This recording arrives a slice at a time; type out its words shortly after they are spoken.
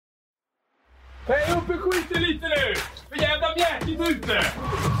upp och skjuter lite nu! För jävla mjäkigt ute!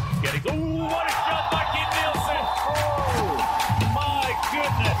 Ska det gå? What a shot by Kim Nielsen! Oh, my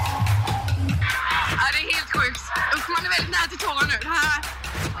goodness! Ja, det är helt sjukt. Usch, man är väldigt nära till tårar nu. Det här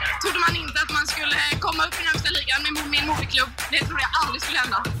trodde man inte att man skulle komma upp i den högsta ligan med min moderklubb. Det trodde jag aldrig skulle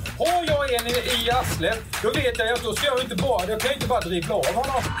hända. Har jag en i arslet, då vet jag att då ska jag inte bara dribbla av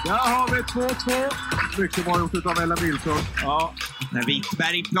honom. Här har vi 2-2. Mycket bra gjort av Ellen Nilsson. Ja. När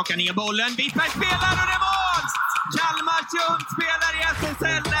Wittberg plockar ner bollen. Wittberg spelar och det är mål! Kalmarsund spelar i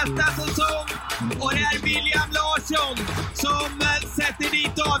SSL nästa säsong. Och det är William Larsson som sätter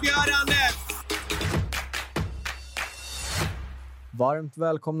dit avgörandet. Varmt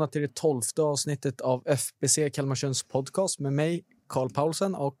välkomna till det 12:e avsnittet av FBC Kalmarsunds podcast med mig, Karl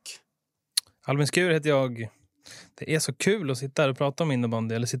Paulsen och Albin Skur heter jag. Det är så kul att sitta här och prata om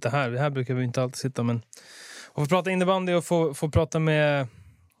innebandy. Eller sitta här. Här brukar vi inte alltid sitta. Men att få prata innebandy och få prata med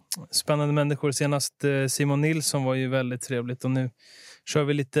spännande människor. Senast Simon Nilsson var ju väldigt trevligt. Och nu kör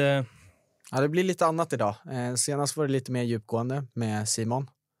vi lite... Ja, det blir lite annat idag. Senast var det lite mer djupgående med Simon.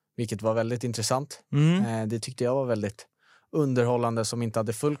 Vilket var väldigt intressant. Det tyckte jag var väldigt underhållande som inte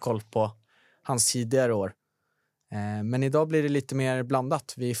hade full koll på hans tidigare år. Men idag blir det lite mer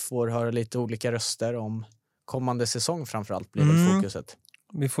blandat. Vi får höra lite olika röster om kommande säsong framförallt blir väl fokuset.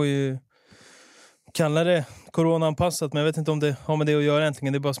 Vi får ju kalla det coronaanpassat, men jag vet inte om det har med det att göra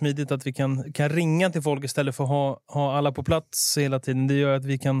egentligen. Det är bara smidigt att vi kan ringa till folk istället för att ha alla på plats hela tiden. Det gör att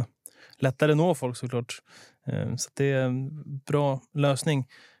vi kan lättare nå folk såklart. Så det är en bra lösning.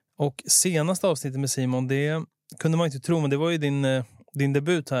 Och senaste avsnittet med Simon, det kunde man inte tro, men det var ju din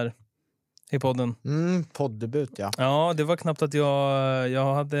debut här i podden. Poddebut, ja. Ja, det var knappt att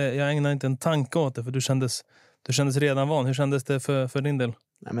jag ägnade inte en tanke åt det, för du kändes redan van. Hur kändes det för din del?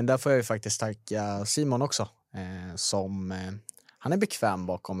 Nej, men där får jag ju faktiskt tacka Simon också. Han är bekväm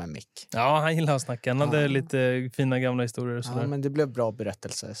bakom en mick. Ja, han gillar att snacka. Han hade lite fina gamla historier och sådär. Ja, men det blev bra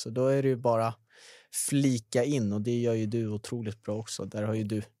berättelse. Så då är det ju bara flika in, och det gör ju du otroligt bra också. Där har ju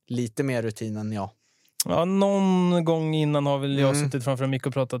du lite mer rutin än jag. Ja, någon gång innan har väl jag suttit framför en mick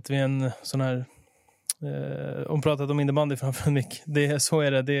och pratat vid en sån här pratat om innebandy framför en mick. Så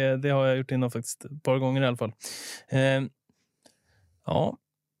är det. Det har jag gjort innan faktiskt ett par gånger i alla fall. Ja.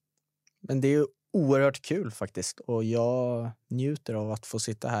 Men det är ju oerhört kul faktiskt, och jag njuter av att få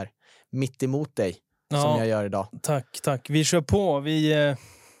sitta här mitt emot dig som jag gör idag. Tack. Vi kör på.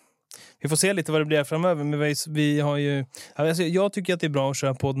 Vi får se lite vad det blir framöver, men vi har ju... Alltså, jag tycker att det är bra att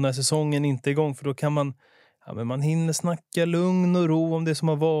köra på den här säsongen inte igång, för då kan man... Ja, men man hinner snacka lugn och ro om det som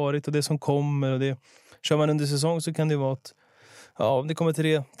har varit och det som kommer. Och det, kör man under säsong så kan det vara att... Ja, om det kommer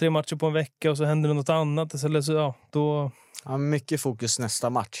tre matcher på en vecka och så händer det något annat. Eller så, ja, då... Ja, mycket fokus nästa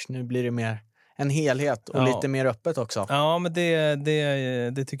match. Nu blir det mer en helhet och lite mer öppet också. Ja, men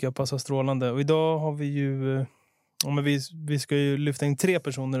det tycker jag passar strålande. Och idag har vi ju... Ja, men vi ska ju lyfta in 3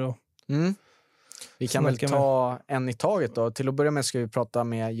 personer då. Vi kan väl ta en i taget då. Till att börja med ska vi prata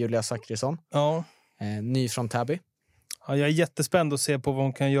med Julia Zachrisson. Ja. Ny från Täby. Ja, jag är jättespänd att se på vad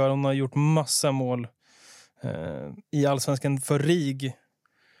hon kan göra. Hon har gjort massa mål i Allsvenskan för RIG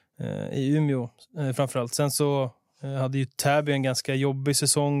i Umeå framförallt. Sen så hade ju Täby en ganska jobbig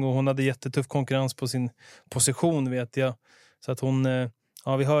säsong och hon hade jättetuff konkurrens på sin position, vet jag. Så att hon,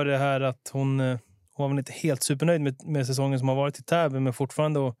 vi hör det här att hon var väl inte helt supernöjd med säsongen som har varit i Täby, men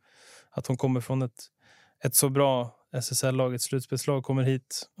fortfarande och att hon kommer från ett så bra SSL-lag, ett slutspelslag, kommer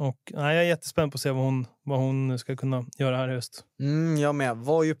hit. Och jag är jättespänd på att se vad hon ska kunna göra här i höst. Jag med.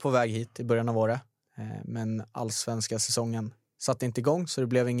 Var ju på väg hit i början av året. Men allsvenska säsongen satte inte igång, så det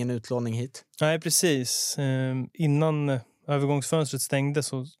blev ingen utlåning hit. Nej, precis. Innan övergångsfönstret stängde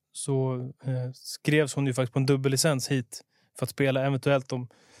så skrevs hon ju faktiskt på en dubbellicens hit för att spela eventuellt om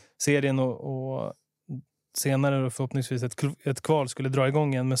serien och senare förhoppningsvis ett kval skulle dra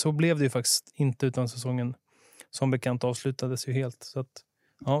igång igen. Men så blev det ju faktiskt inte, utan säsongen som bekant avslutades ju helt. Så att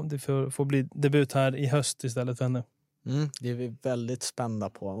det får bli debut här i höst istället för henne. Det är vi väldigt spända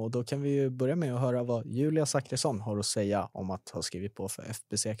på, och då kan vi ju börja med att höra vad Julia Zachrisson har att säga om att ha skrivit på för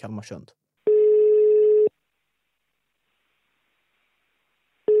FBC Kalmarsund.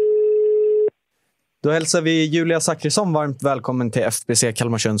 Då hälsar vi Julia Zachrisson varmt välkommen till FBC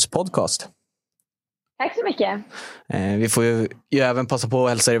Kalmarsunds podcast. Tack så mycket. Vi får ju även passa på att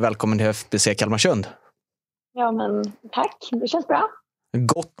hälsa dig välkommen till FBC Kalmarsund. Ja, men tack. Det känns bra.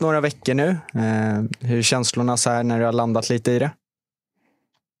 Gått några veckor nu. Hur är känslorna så här när du har landat lite i det?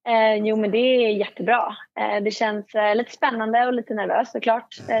 Jo, men det är jättebra. Det känns lite spännande och lite nervöst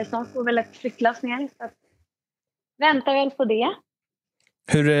såklart. Snart går väl ett flyttlass ner, så att väntar väl på det.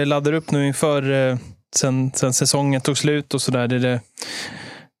 Hur laddar du upp nu inför sen säsongen tog slut och sådär?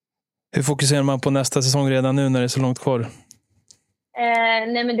 Hur fokuserar man på nästa säsong redan nu när det är så långt kvar?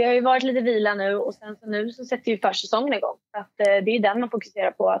 Nej, men det har ju varit lite vila nu och sen så nu så sätter ju försäsongen igång. Så att, det är den man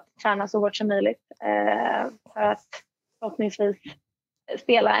fokuserar på, att träna så hårt som möjligt för att förhoppningsvis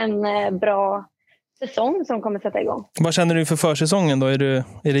spela en bra säsong som kommer sätta igång. Vad känner du för försäsongen då? Är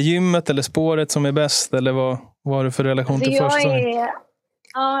det gymmet eller spåret som är bäst, eller vad har du för relation till försäsongen?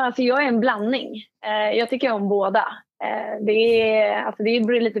 Jag är en blandning. Jag tycker om båda. Det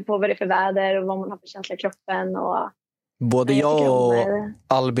beror lite på vad det är för väder och vad man har för känsla i kroppen. Och både jag och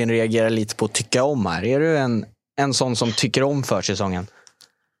Albin reagerar lite på att tycka om här. Är du en sån som tycker om försäsongen?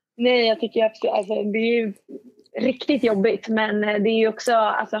 Nej, jag tycker det är ju riktigt jobbigt, men det är ju också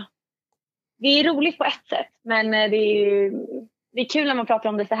det är roligt på ett sätt, men det är kul när man pratar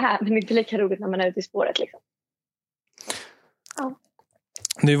om det så här, men det är inte lika roligt när man är ute i spåret liksom. Ja.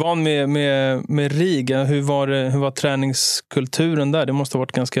 Du är van med Riga. Hur var träningskulturen där? Det måste ha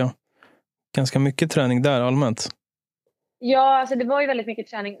varit ganska mycket träning där allmänt. Ja, det var ju väldigt mycket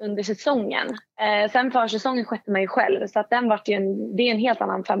träning under säsongen. Sen för säsongen skötte man ju själv, så att den var det är en helt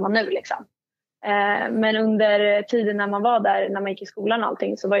annan femma nu liksom. Men under tiden när man var där, när man gick i skolan och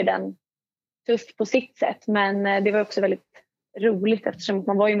allting, så var ju den tuff på sitt sätt. Men det var också väldigt roligt eftersom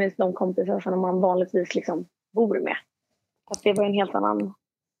man var ju med de kompisar som man vanligtvis liksom bor med. Så att det var en helt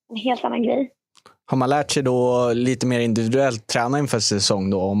annan grej. Har man lärt sig då lite mer individuellt träna inför säsong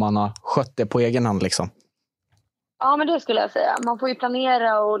då, om man har skött det på egen hand liksom? Ja, men det skulle jag säga. Man får ju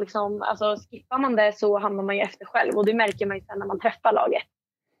planera och liksom, skippar man det så hamnar man ju efter själv. Och det märker man ju sen när man träffar laget.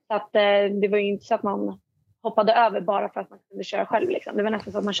 Så att det var ju inte så att man hoppade över bara för att man kunde köra själv liksom. Det var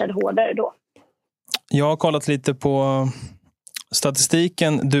nästan så att man körde hårdare då. Jag har kollat lite på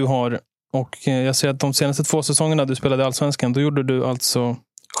statistiken du har. Och jag ser att de senaste 2 säsongerna du spelade i Allsvenskan, då gjorde du alltså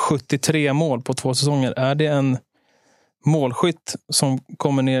 73 mål på 2 säsonger. Är det en målskytt som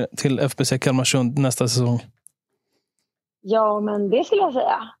kommer ner till FBC Kalmarsund nästa säsong? Ja, men det skulle jag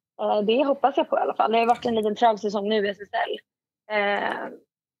säga. Det hoppas jag på i alla fall. Det har varit en liten trög säsong nu i SSL.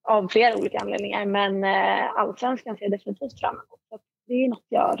 Av flera olika anledningar. Men Allsvenskan ser definitivt fram emot. Så det är något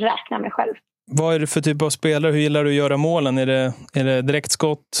jag räknar med själv. Vad är det för typ av spelare? Hur gillar du att göra målen? Är det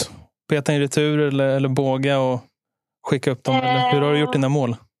direktskott, peta i retur eller båga och skicka upp dem? Eller hur har du gjort dina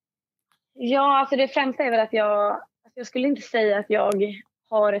mål? Ja, det främsta är väl att jag skulle inte säga att jag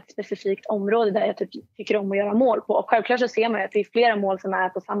har ett specifikt område där jag tycker om att göra mål på. Och självklart så ser man att det är flera mål som är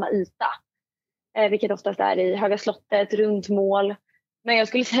på samma yta. Vilket oftast är i Höga slottet, runt mål. Men jag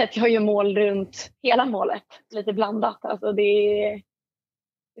skulle säga att jag gör mål runt hela målet. Lite blandat. Det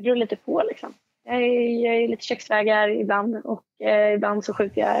beror lite på liksom. Jag är lite köksvägar ibland. Och ibland så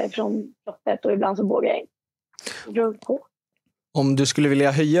skjuter jag från slottet och ibland så bågar jag in. Det beror på. Om du skulle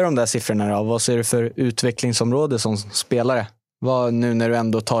vilja höja de där siffrorna då, vad ser du för utvecklingsområde som spelare? Vad nu när du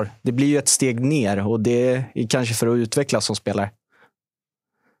ändå det blir ju ett steg ner och det är kanske för att utvecklas som spelare.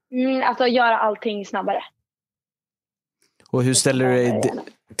 Göra allting snabbare. Och hur ställer du dig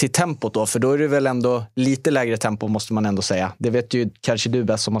till tempot då? För då är det väl ändå lite lägre tempo måste man ändå säga. Det vet ju kanske du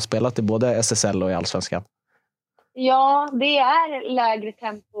bäst som har spelat i både SSL och i Allsvenskan. Ja, det är lägre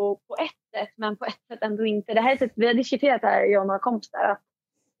tempo på ett sätt, men på ett sätt ändå inte. Det här är vi har diskuterat det här, jag och några kompisar, att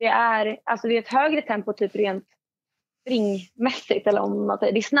det är ett högre tempo typ rent springmässigt, eller om man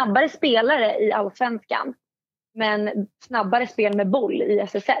säger. Det är snabbare spelare i Allsvenskan, men snabbare spel med boll i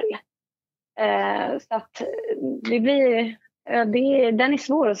SSL. Så att det blir den är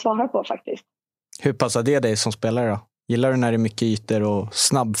svår att svara på faktiskt. Hur passar det dig som spelare då? Gillar du när det är mycket ytor och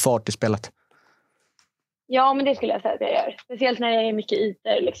snabb fart i spelet? Ja, men det skulle jag säga att jag gör. Speciellt när det är mycket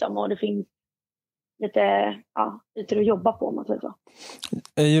ytor liksom, och det finns lite ytor att jobba på, om man säger så.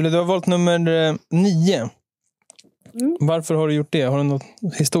 Julia, du har valt nummer 9. Varför har du gjort det? Har du någon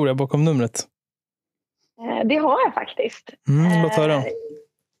historia bakom numret? Det har jag faktiskt. Låt höra.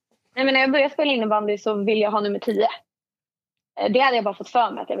 Nej, men när jag började spela innebandy så ville jag ha nummer 10. Det hade jag bara fått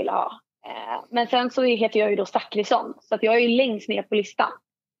för mig att jag ville ha. Men sen så heter jag ju då Zachrisson. Så att jag är ju längst ner på listan.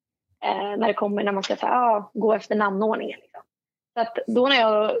 När man ska gå efter namnordningen. Liksom. Så att då när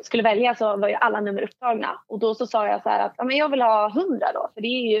jag skulle välja så var ju alla nummer upptagna. Och då så sa jag så här att men jag vill ha 100 då. För det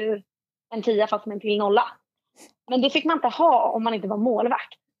är ju en 10 fast med en till 0. Men det fick man inte ha om man inte var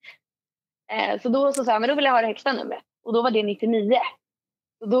målvakt. Så då så sa jag, men då vill jag ha det högsta numret. Och då var det 99.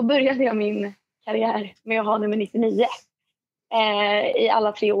 Och då började jag min karriär med att ha nummer 99. I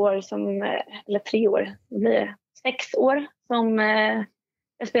alla 3 år det blir 6 år som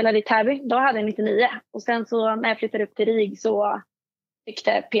jag spelade i Täby. Då hade jag 99. Och sen så när jag flyttade upp till Rig så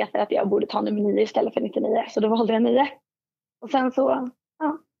tyckte Peter att jag borde ta nummer 9 istället för 99. Så då valde jag 9. Och sen så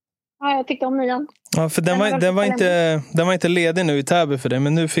Ja, jag tyckte om 9. Ja, för den var inte ledig nu i Täby för dig,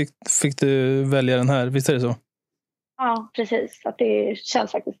 men nu fick du välja den här. Visst är det så? Ja, precis. Att det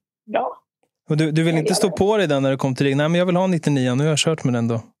känns faktiskt bra. Och du vill inte stå på dig den när du kom till ring? Nej, men jag vill ha 99, nu har jag kört med den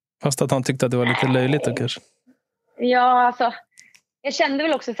då. Fast att han tyckte att det var lite löjligt då kanske. Ja, alltså. Jag kände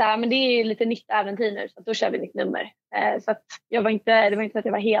väl också så här, men det är lite nytt äventyr nu. Så då kör vi nytt nummer. Så att det var inte att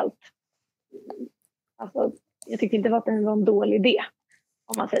jag var helt... Alltså, jag tyckte inte att det var en dålig idé.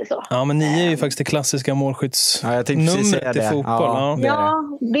 Om man säger så. Ja, men 9 är ju faktiskt det klassiska målskyddsnumret i fotboll.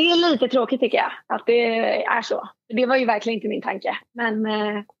 Ja, det är lite tråkigt tycker jag. Att det är så. Det var ju verkligen inte min tanke. Men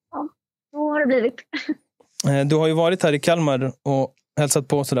ja, så har det blivit. Du har ju varit här i Kalmar och hälsat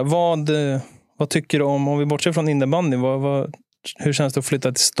på sådär. Vad tycker du om vi bortser från innebandy, hur känns det att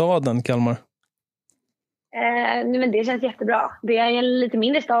flytta till staden Kalmar? Men det känns jättebra. Det är en lite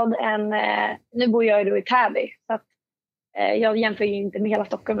mindre stad än... nu bor jag ju då i Täby. Så att, jag jämför ju inte med hela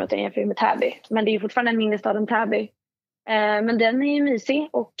Stockholm utan jag jämför med Täby. Men det är ju fortfarande en mindre stad än Täby. Men den är ju mysig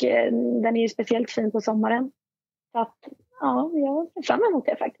och den är ju speciellt fin på sommaren. Så att ja, jag ser fram emot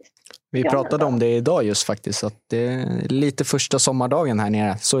det faktiskt. Vi pratade om det idag just faktiskt. Att det är lite första sommardagen här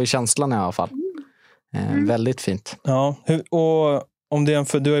nere. Så är känslan i alla fall. Väldigt fint. Ja, och om du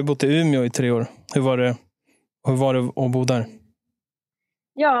jämför, du har ju bott i Umeå i 3 år. Hur var det att bo där?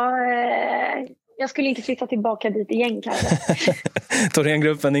 Ja, jag skulle inte flytta tillbaka dit igen kanske.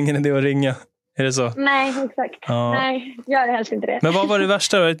 Thorengruppen, ingen idé att ringa. Är det så? Nej, exakt. Ja. Nej, gör det helst inte det. Men vad var det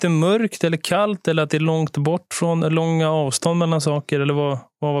värsta? Var det lite mörkt eller kallt? Eller att det är långt bort från långa avstånd mellan saker? Eller vad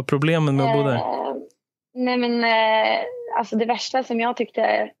var problemen med att bo där? Nej, men alltså det värsta som jag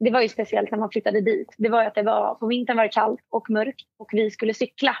tyckte, det var ju speciellt när man flyttade dit. Det var ju att på vintern var det kallt och mörkt och vi skulle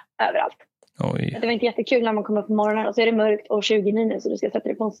cykla överallt. Oj. Det var inte jättekul när man kom upp på morgonen och så är det mörkt och 20 minus och du ska sätta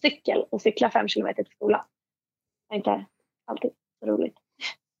dig på en cykel och cykla 5 kilometer till skolan. Det är inte alltid så roligt.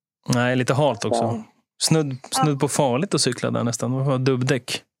 Nej, lite halt också. Snudd på farligt att cykla där nästan. Det var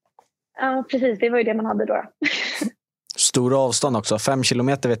dubbdäck. Ja, precis. Det var ju det man hade då. Stora avstånd också. 5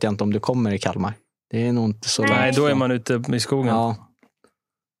 kilometer vet jag inte om du kommer i Kalmar. Det är nog inte så långt. Nej, då är man ute i skogen. Ja.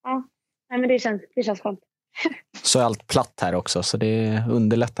 Nej, men det känns skönt. Så är allt platt här också, så det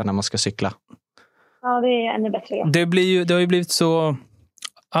underlättar när man ska cykla. Ja, det är ännu bättre. Ja. Det har ju blivit så...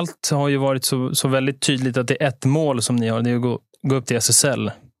 Allt har ju varit så väldigt tydligt att det är ett mål som ni har. Det är att gå upp till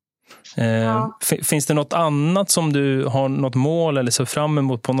SSL. Ja. Finns det något annat som du har något mål eller så fram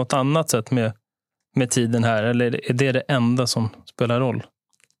emot på något annat sätt med tiden här? Eller är det enda som spelar roll?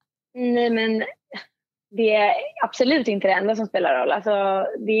 Nej, men det är absolut inte det enda som spelar roll. Alltså,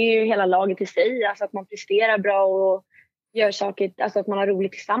 det är ju hela laget i sig. Alltså att man presterar bra och gör saker, alltså att man har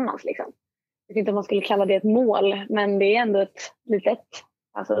roligt tillsammans. Liksom. Jag vet inte om man skulle kalla det ett mål, men det är ändå ett litet,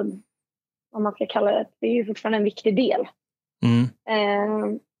 alltså om man ska kalla det är ju fortfarande en viktig del.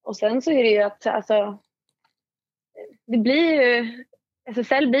 Och sen så är det ju att alltså, det blir ju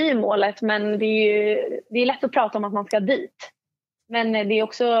SSL blir ju målet, men det är lätt att prata om att man ska dit. Men det är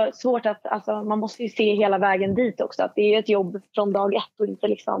också svårt att alltså, man måste ju se hela vägen dit också. Att det är ett jobb från dag 1 och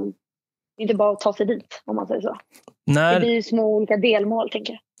inte bara att ta sig dit, om man säger så. Det blir ju små olika delmål,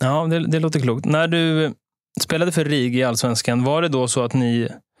 tänker jag. Ja, det låter klokt. När du spelade för RIG i Allsvenskan, var det då så att ni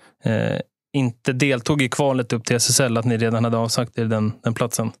inte deltog i kvalet upp till SSL, att ni redan hade avsagt er den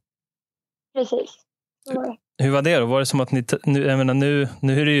platsen? Precis. Hur var det då? Var det som att ni nu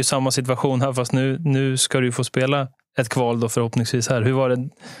är det ju samma situation här, fast nu ska du få spela ett kval då förhoppningsvis här. Hur var det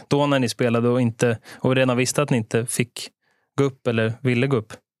då när ni spelade och redan visste att ni inte fick gå upp eller ville gå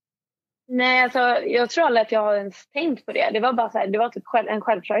upp? Nej, alltså jag tror aldrig att jag har ens tänkt på det. Det var bara så här, det var typ en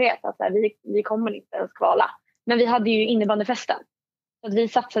självklarhet att så här, vi kommer inte ens kvala. Men vi hade ju innebandyfesten. Så att vi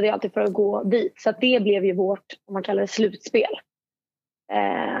satsade ju alltid för att gå dit. Så att det blev ju vårt, om man kallar det, slutspel.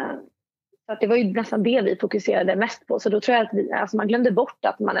 Så att det var ju nästan det vi fokuserade mest på. Så då tror jag att man glömde bort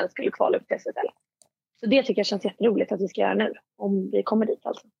att man ens skulle kvala upp till SSL. Så det tycker jag känns jätteroligt att vi ska göra nu. Om vi kommer dit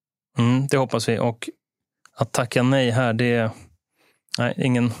alltså. Det hoppas vi. Och att tacka nej här, det är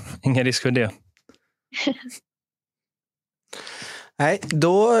ingen risk för det. Nej,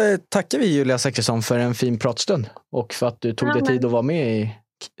 då tackar vi Julia Zachrisson för en fin pratstund. Och för att du tog dig tid att vara med i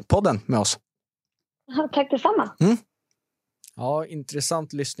podden med oss. Tack detsamma. Ja,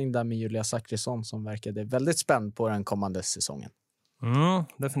 intressant lyssning där med Julia Zachrisson som verkade väldigt spänd på den kommande säsongen.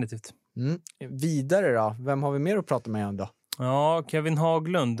 Definitivt. Vidare då, vem har vi mer att prata med om då? Ja, Kevin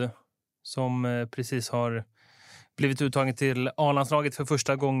Haglund som precis har blivit uttagen till A-landslaget för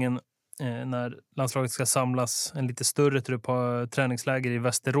första gången när landslaget ska samlas en lite större trupp på träningsläger i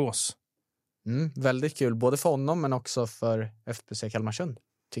Västerås. Väldigt kul, både för honom men också för FPC Kalmarsund,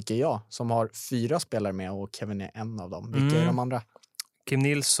 tycker jag, som har 4 spelare med och Kevin är en av dem. Vilka är de andra? Kim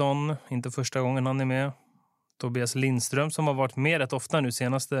Nilsson, inte första gången han är med. Tobias Lindström som har varit med rätt ofta nu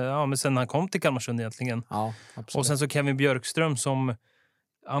senaste, men sen han kom till Kalmarsund egentligen. Ja, absolut. Och sen så Kevin Björkström som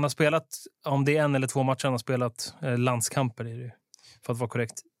han har spelat, om det är 1 eller 2 matcher han har spelat landskamper i det, för att vara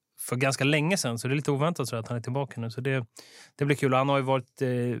korrekt, för ganska länge sedan, så det är lite oväntat så att han är tillbaka nu, så det blir kul. Han har ju varit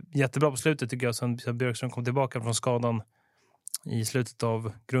jättebra på slutet tycker jag, sen Björkström kom tillbaka från skadan i slutet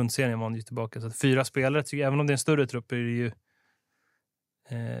av grundserien var han ju tillbaka, så att 4 spelare tycker jag, även om det är en större trupp är det ju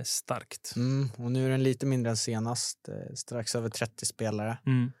starkt. Och nu är den lite mindre än senast, strax över 30 spelare.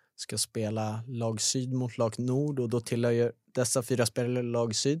 Ska spela lag syd mot lag nord, och då tillhör ju dessa 4 spelare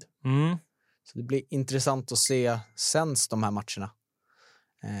lag syd. Så det blir intressant att se sens de här matcherna.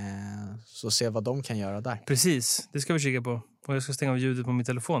 Så se vad de kan göra där. Precis, det ska vi kika på. Och jag ska stänga av ljudet på min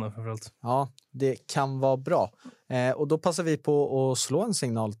telefon framförallt. Ja, det kan vara bra. Och då passar vi på att slå en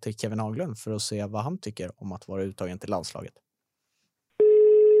signal till Kevin Haglund för att se vad han tycker om att vara uttagen till landslaget.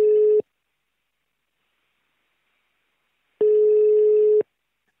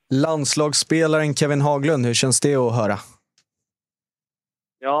 Landslagsspelaren Kevin Haglund, hur känns det att höra?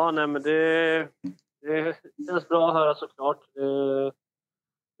 Ja, nej men det känns bra att höra såklart.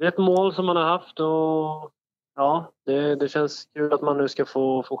 Det är ett mål som man har haft och ja, det känns kul att man nu ska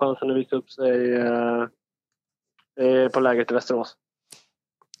få chansen att visa upp sig på lägret i Västerås.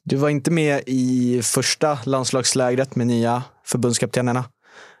 Du var inte med i första landslagslägret med nya förbundskaptenerna.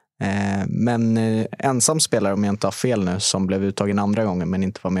 Men ensam spelare, om jag inte har fel nu, som blev uttagen andra gången men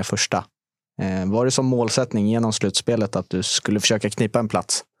inte var med första. Var det som målsättning genom slutspelet att du skulle försöka knipa en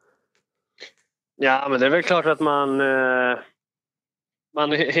plats? Ja, men det är väl klart att man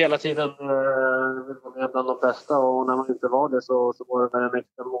hela tiden vill vara med bland de bästa, och när man inte var det så var det en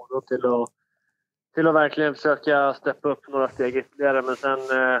extra morot till att verkligen försöka steppa upp några steg ytterligare. Men sen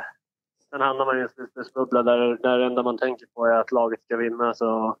hamnar man i en slutspelsbubbla där det enda man tänker på är att laget ska vinna.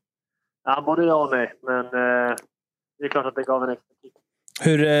 Så ja, både ja och nej. Men det är klart att det gav en extra kick.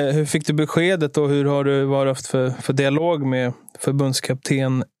 Hur fick du beskedet och hur har du varit för dialog med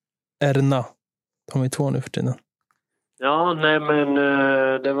förbundskapten Erna? De är 2 nu för tiden. Ja, nej men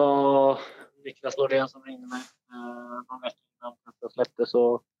det var Niklas Nordén som ringde mig någon vecka innan jag släpptes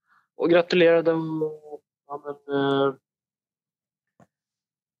och gratulerade och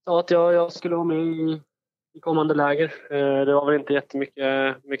sa att jag skulle vara med i kommande läger. Det var väl inte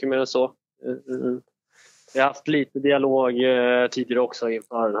jättemycket mer än så. Jag har haft lite dialog tidigare också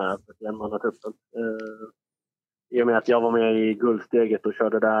inför den här enmannatruppen. I och med att jag var med i guldsteget och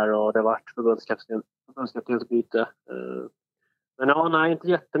körde där och det var förbundskaptensbyte. Men ja, nej, inte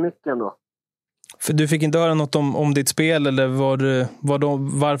jättemycket ändå. För du fick inte höra något om ditt spel eller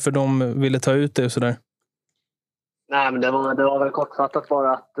varför de ville ta ut det och sådär? Nej, men det var väl kortfattat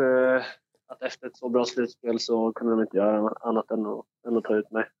bara att efter ett så bra slutspel så kunde de inte göra annat än att ta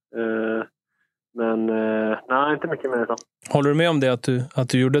ut mig. Men nej, inte mycket mer så. Håller du med om det att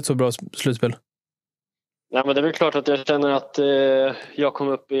du gjorde ett så bra slutspel? Ja, men det är väl klart att jag känner att jag kom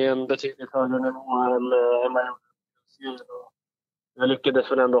upp i en betydligt högre nivå än vad jag gjorde. Jag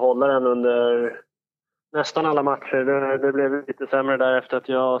lyckades väl ändå hålla den under nästan alla matcher. Det blev lite sämre där efter att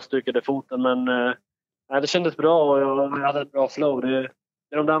jag stukade foten, men det kändes bra och jag hade ett bra flow. Det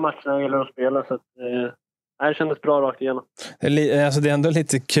är de där matcherna jag gillar att spela, så att, det kändes bra rakt igenom. Alltså det är ändå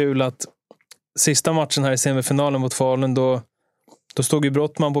lite kul att sista matchen här i semifinalen mot Falun, då stod ju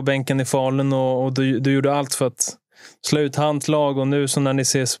Brottman på bänken i Falun och du gjorde allt för att slå ut hans lag, och nu så när ni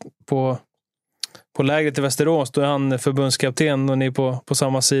ses på lägret i Västerås, då är han förbundskapten och ni är på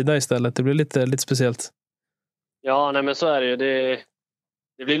samma sida istället. Det blir lite speciellt. Ja, nej men så är det ju.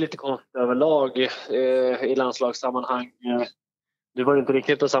 Det blir lite konstigt överlag i landslagssammanhang. Det var ju inte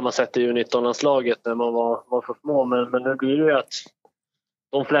riktigt på samma sätt i U19-landslaget när man var för små, men nu blir det ju att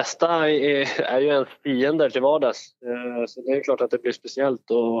de flesta är ju ens fiender till vardags. Så det är klart att det blir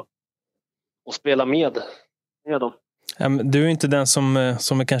speciellt att spela med dem. Du är inte den som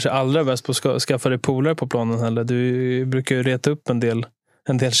är kanske allra bäst på att skaffa dig polare på planen heller. Du brukar ju reta upp en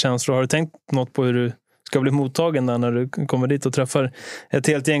del känslor. Har du tänkt något på hur du ska bli mottagen där när du kommer dit och träffar ett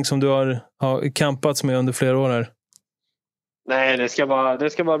helt gäng som du har kampats med under flera år här? Nej, det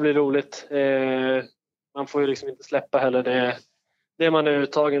ska bara bli roligt. Man får ju liksom inte släppa heller det man är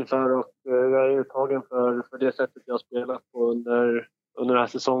uttagen för, och jag är uttagen för det sättet jag har spelat på under den här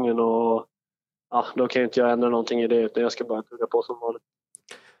säsongen, och ja, då kan inte jag ändra någonting i det, utan jag ska bara tugga på som vanligt.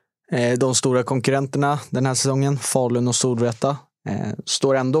 De stora konkurrenterna den här säsongen, Falun och Storvreta,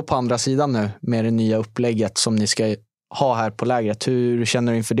 står ändå på andra sidan nu med det nya upplägget som ni ska ha här på lägret. Hur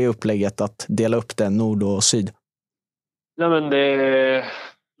känner du inför det upplägget att dela upp det nord och syd? Ja, men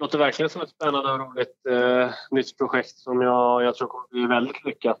låter verkligen som ett spännande och roligt nytt projekt som jag tror kommer bli väldigt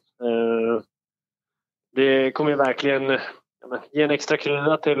lyckat. Det kommer ju verkligen ge en extra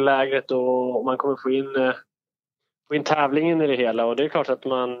krydda till lägret och man kommer få in tävlingen i det hela. Och det är klart att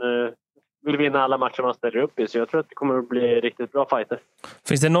man vill vinna alla matcher man ställer upp i. Så jag tror att det kommer att bli riktigt bra fighter.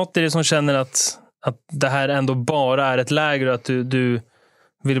 Finns det något i det som känner att det här ändå bara är ett läger och att du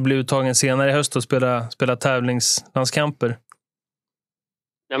vill bli uttagen senare i höst och spela tävlingslandskamper?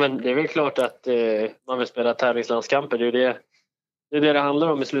 Ja, men det är väl klart att man vill spela tävlingslandskamper. Det är det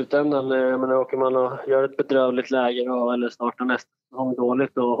handlar om i slutändan. Men åker man och gör ett bedrövligt läger eller startar nästa säsong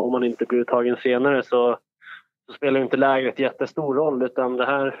dåligt och om man inte blir uttagen senare så spelar inte lägret jättestor roll, utan det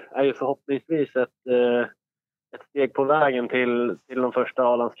här är ju förhoppningsvis ett steg på vägen till de första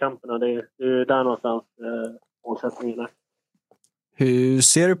A-landskamperna. Det är där någonstans målsättningen är. Hur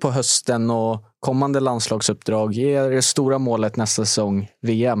ser du på hösten och kommande landslagsuppdrag? Är det stora målet nästa säsong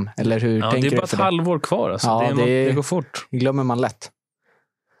VM? Eller hur tänker du? Det är bara ett halvår kvar. Alltså. Ja, det går fort. Det glömmer man lätt.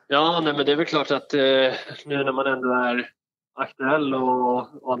 Ja, nej, men det är väl klart att nu när man ändå är aktuell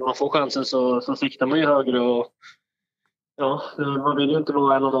och man får chansen så siktar man ju högre. Och, ja, man vill ju inte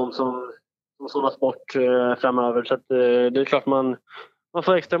vara en av dem som sållas bort framöver. Så att, det är klart man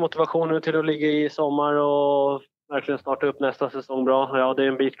får extra motivation nu till att ligga i sommar och verkligen starta upp nästa säsong bra. Ja, det är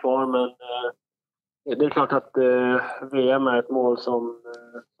en bit kvar, men det är klart att VM är ett mål som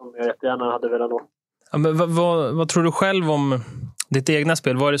jag jättegärna hade velat nå. Ja, men vad tror du själv om ditt egna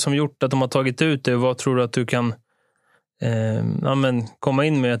spel? Vad är det som gjort att de har tagit ut det? Vad tror du att du kan komma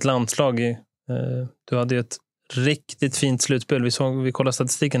in med ett landslag i? Du hade ju ett riktigt fint slutspel. Vi kollade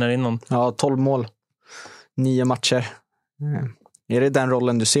statistiken här innan. Ja, 12 mål. 9 matcher. Är det den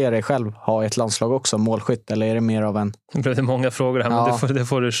rollen du ser dig själv ha i ett landslag också, målskytt, eller är det mer av en... Det blev många frågor här, men det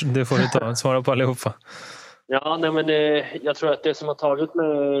får du ta. Svara på allihopa. Ja, nej, men jag tror att det som har tagit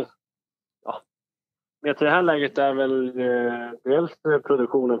med till det här läget är väl dels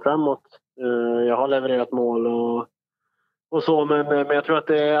produktionen framåt. Jag har levererat mål och så, men jag tror att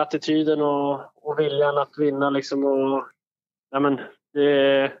det är attityden och viljan att vinna liksom, och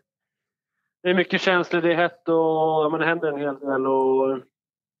det är mycket känslor, det är hett och det händer en hel del och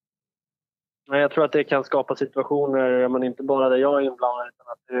jag tror att det kan skapa situationer, inte bara där jag är inblandad, utan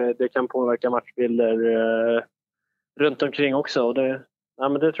att det kan påverka matchbilder runt omkring också. Och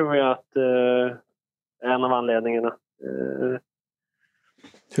det tror jag att är en av anledningarna.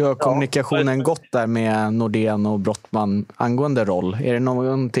 Hur har kommunikationen gått där med Nordén och Brottman angående roll? Är det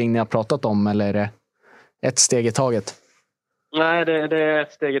någonting ni har pratat om, eller är det ett steg i taget? Nej, det är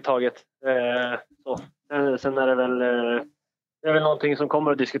ett steg i taget. Så. Sen är det väl någonting som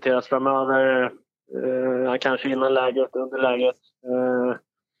kommer att diskuteras framöver. Kanske innan läget, under läget.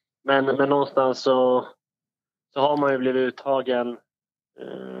 Men någonstans så har man ju blivit uttagen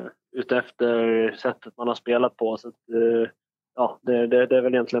utefter sättet man har spelat på. Så att, det är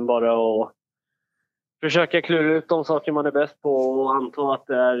väl egentligen bara att försöka klura ut de saker man är bäst på och anta att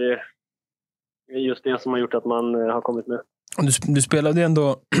det är just det som har gjort att man har kommit med. Du spelade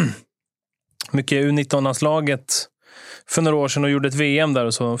ändå mycket U19-landslaget för några år sedan och gjorde ett VM där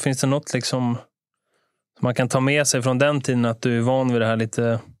och så. Finns det något liksom som man kan ta med sig från den tiden, att du är van vid det här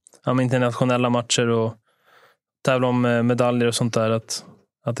lite internationella matcher och tävla om medaljer och sånt där, att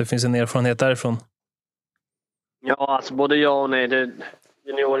det finns en erfarenhet därifrån? Ja, alltså både ja och nej.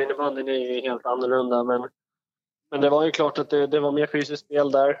 Juniorinnebandyn är ju helt annorlunda, men det var ju klart att det var mer fysiskt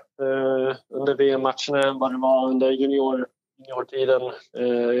spel där under VM-matcherna än vad det var under juniortiden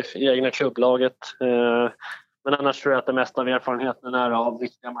i egna klubblaget. Men annars tror jag att det mesta av erfarenheten är av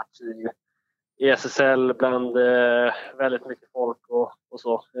viktiga matcher i SSL bland väldigt mycket folk och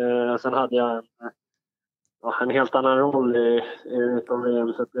så. Sen hade jag en helt annan roll i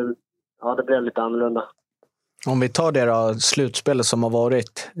VM, så att det blev lite annorlunda. Om vi tar det då, slutspelet som har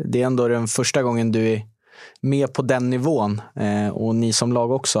varit, det är ändå den första gången du är med på den nivån, och ni som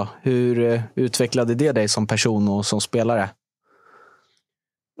lag också. Hur utvecklade det dig som person och som spelare?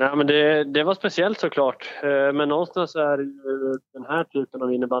 Nej, men det var speciellt såklart. Men någonstans är det ju den här typen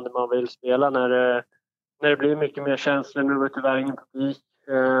av innebandy man vill spela när det blir mycket mer känslor. Nu är det tyvärr ingen publik.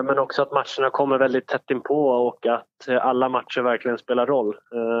 Men också att matcherna kommer väldigt tätt inpå och att alla matcher verkligen spelar roll.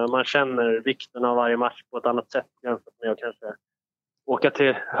 Man känner vikten av varje match på ett annat sätt jämfört med att kanske åka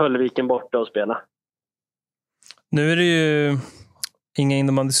till Höllviken borta och spela. Nu är det ju ingen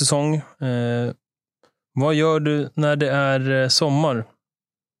innebandysäsong. Vad gör du när det är sommar?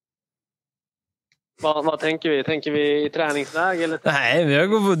 Vad tänker vi? Tänker vi i träningsläge? Eller? Nej,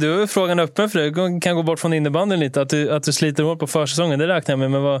 du är frågan öppen för det. Du kan gå bort från innebandyn lite. Att du sliter hårt på försäsongen, det räknar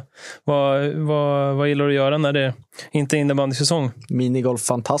jag med. Men vad gillar du att göra när det inte är innebandysäsong?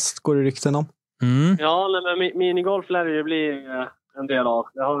 Minigolf-fantast går det rykten om. Ja, men minigolf lär det ju bli en del av.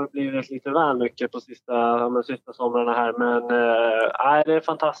 Det har blivit lite väl mycket på sista somrarna här. Men det är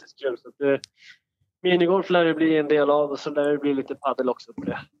fantastiskt kul. Så minigolf lär det bli en del av, och så lär det bli lite paddel också på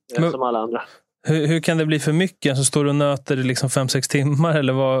det. Som alla andra. Hur kan det bli för mycket? Så står du och nöter liksom 5-6 timmar?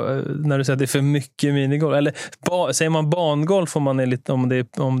 Eller när du säger att det är för mycket minigolf? Eller säger man bangolf om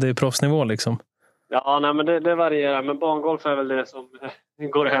det är proffsnivå liksom? Ja, nej, men det varierar. Men bangolf är väl det som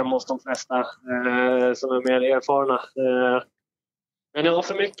går hem hos de flesta som är mer erfarna. Men jag har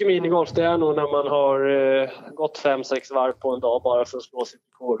för mycket minigolf. Det är nog när man har gått 5-6 varv på en dag bara för att slå sitt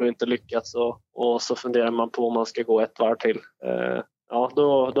rekord och inte lyckats. Och så funderar man på om man ska gå ett varv till.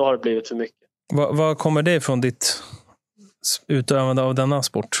 Då har det blivit för mycket. Vad kommer det från ditt utövande av denna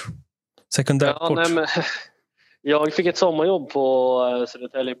sport? Sekundärsport? Jag fick ett sommarjobb på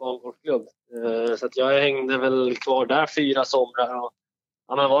Södertälje bangolfklubb. Så att jag hängde väl kvar där 4 somrar. Och,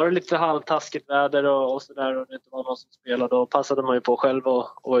 var det lite halvtaskigt väder och sådär och det inte var någon som spelade, då passade man ju på själv att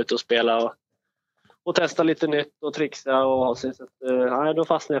vara ute och spela och testa lite nytt och trixa och ha sig. Så att, då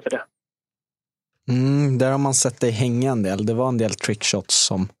fastnade jag för det. Där har man sett dig hänga en del. Det var en del trickshots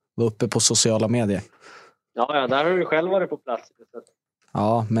som var uppe på sociala medier. Ja, där har du själv varit på plats.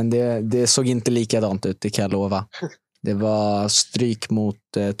 Ja, men det såg inte likadant ut, det kan jag lova. Det var stryk mot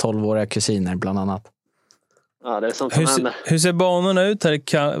 12-åriga kusiner bland annat. Ja, det är sånt som händer. Hur ser banorna ut här i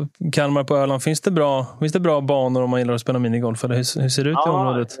Kalmar på Öland? Finns det bra banor om man gillar att spela minigolf? Eller hur ser det ut i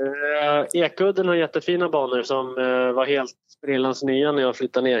området? Ekudden har jättefina banor som var helt sprillans nya när jag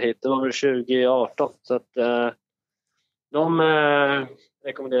flyttade ner hit. Det var väl 2018. Så att de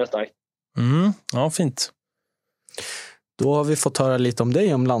rekommenderar starkt. Ja, fint. Då har vi fått höra lite om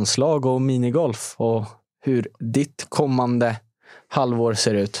dig, om landslag och minigolf och hur ditt kommande halvår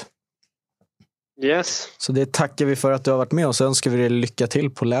ser ut. Yes. Så det tackar vi för att du har varit med, och så önskar vi dig lycka till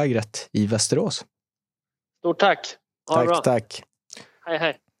på lägret i Västerås. Stort tack. Tack.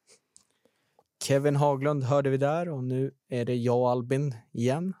 Hej. Kevin Haglund hörde vi där, och nu är det jag och Albin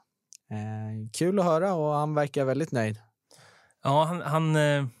igen. Kul att höra, och han verkar väldigt nöjd. Ja,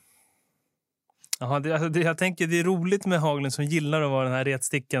 jag tänker det är roligt med Haglund som gillar att vara den här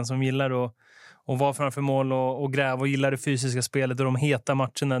retstickan, som gillar att vara framför mål och gräva och gillar det fysiska spelet och de heta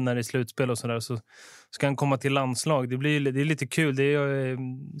matcherna när det är slutspel och sådär. Så ska han komma till landslag. Det är lite kul.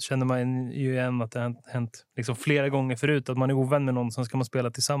 Känner man ju igen att det har hänt liksom flera gånger förut, att man är ovän med någon, som ska man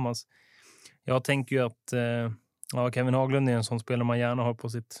spela tillsammans. Jag tänker ju att Kevin Haglund är en sån spelare man gärna har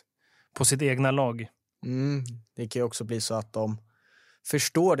på sitt egna lag. Det kan ju också bli så att de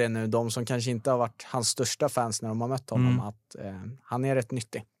förstår det nu, de som kanske inte har varit hans största fans när de har mött honom, att han är rätt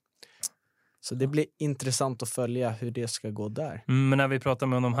nyttig. Så det blir intressant att följa hur det ska gå där. Men när vi pratar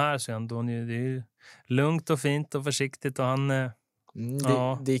med honom här så ändå, det är lugnt och fint och försiktigt, och han...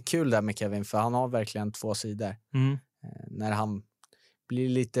 Det är kul där med Kevin, för han har verkligen 2 sidor. När han blir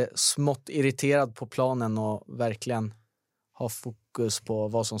lite smått irriterad på planen och verkligen har fokus på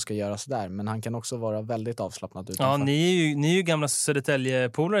vad som ska göras där. Men han kan också vara väldigt avslappnad utanför. Ja, ni är ju gamla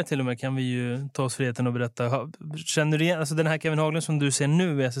Södertälje-polare till och med, kan vi ju ta oss friheten och berätta. Känner du igen, alltså den här Kevin Haglund som du ser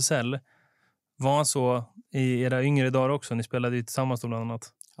nu i SSL, var han så i era yngre dagar också? Ni spelade ju tillsammans då bland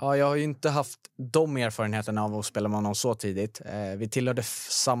annat. Ja, jag har ju inte haft de erfarenheterna av att spela med honom så tidigt. Vi tillhörde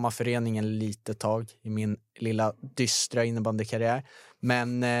samma förening en litet tag i min lilla dystra innebandykarriär.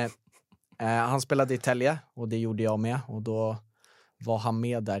 Men han spelade i Tälje, och det gjorde jag med. Och då var han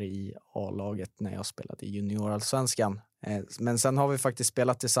med där i A-laget när jag spelade i juniorallsvenskan. Men sen har vi faktiskt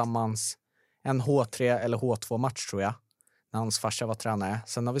spelat tillsammans en H3 eller H2-match, tror jag, när hans farsa var tränare.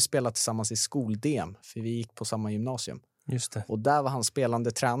 Sen har vi spelat tillsammans i skol-DM, för vi gick på samma gymnasium. Just det. Och där var han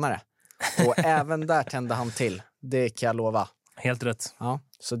spelande tränare. Och även där tände han till. Det kan jag lova. Helt rätt. Ja,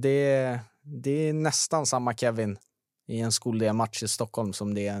 så det är nästan samma Kevin i en skol-DM-match i Stockholm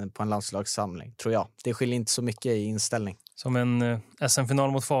som det är på en landslagssamling, tror jag. Det skiljer inte så mycket i inställning. Som en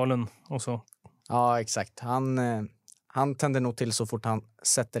SM-final mot Falun och så. Ja, exakt. Han tänder nog till så fort han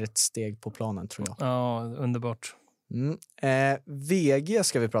sätter ett steg på planen, tror jag. Ja, underbart. VG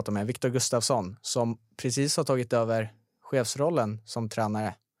ska vi prata med, Viktor Gustafsson, som precis har tagit över chefsrollen som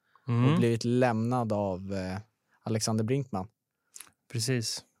tränare och blivit lämnad av Alexander Brinkman.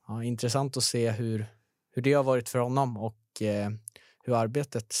 Precis. Ja, intressant att se hur det har varit för honom och hur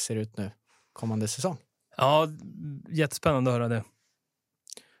arbetet ser ut nu kommande säsong. Ja, jättespännande att höra det.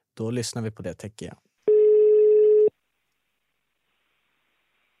 Då lyssnar vi på det, tänker jag.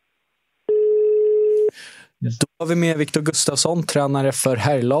 Då har vi med Viktor Gustafsson, tränare för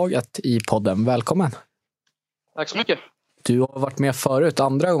herrlaget i podden. Välkommen. Tack så mycket. Du har varit med förut,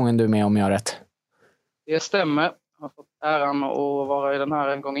 andra gången du är med om jag har rätt. Det stämmer. Jag har fått äran att vara i den här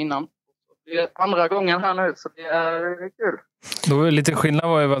en gång innan. Det är andra gången här nu, så det är kul. Då lite skillnad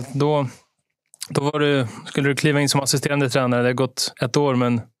var ju att då skulle du kliva in som assisterande tränare. Det har gått 1 år,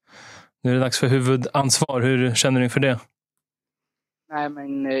 men nu är det dags för huvudansvar. Hur känner du inför det? Nej,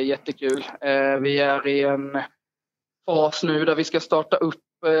 men jättekul. Vi är i en fas nu där vi ska starta upp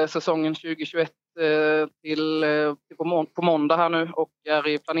säsongen 2021 på måndag här nu och är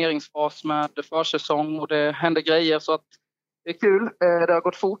i planeringsfas med försäsong och det händer grejer så att det är kul. Det har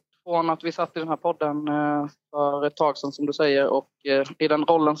gått fort från att vi satt i den här podden för ett tag sedan som du säger och i den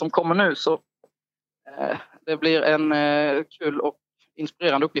rollen som kommer nu så det blir en kul och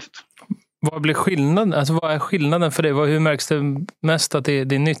inspirerande uppgift. Vad blir skillnaden? Alltså vad är skillnaden för dig? Hur märks det mest att det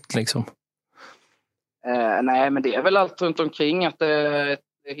är nytt liksom? Nej, men det är väl allt runt omkring att det är ett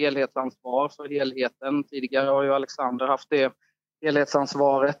helhetsansvar för helheten. Tidigare har ju Alexander haft det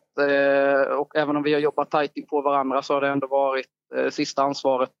helhetsansvaret och även om vi har jobbat tajt på varandra så har det ändå varit sista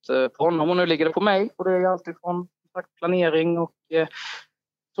ansvaret på honom och nu ligger det på mig och det är alltid från planering och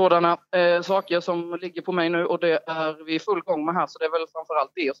sådana saker som ligger på mig nu och det är vi i full gång med här så det är väl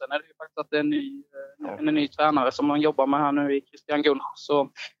framförallt det och sen är det ju faktiskt att det är en ny tränare som man jobbar med här nu i Christian Gunsch så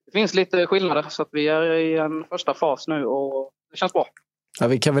det finns lite skillnader så att vi är i en första fas nu och det känns bra. Ja,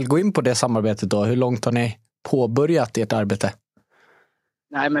 vi kan väl gå in på det samarbetet då. Hur långt har ni påbörjat ert arbete?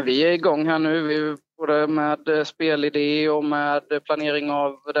 Nej, men vi är igång här nu. Vi är både med spelidé och med planering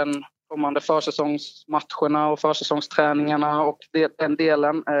av den kommande försäsongsmatcherna och försäsongsträningarna och den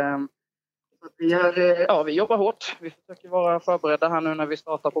delen. Vi jobbar hårt. Vi försöker vara förberedda här nu när vi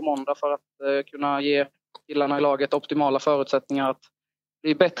startar på måndag för att kunna ge killarna i laget optimala förutsättningar att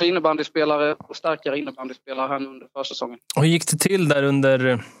bli bättre innebandyspelare och starkare innebandyspelare här under försäsongen. Och hur gick det till där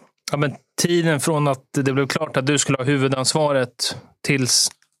under tiden från att det blev klart att du skulle ha huvudansvaret tills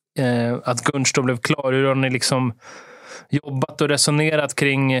att Gunsch då blev klar? Hur har ni liksom jobbat och resonerat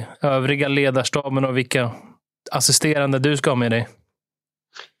kring övriga ledarstaben och vilka assisterande du ska ha med dig?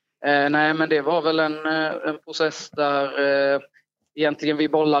 Nej, men det var väl en process där egentligen vi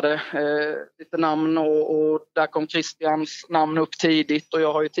bollade lite namn och där kom Christians namn upp tidigt och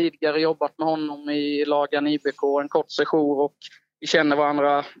jag har ju tidigare jobbat med honom i Lagan IBK en kort session och vi känner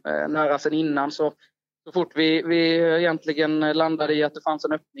varandra nära sedan innan så fort vi egentligen landade i att det fanns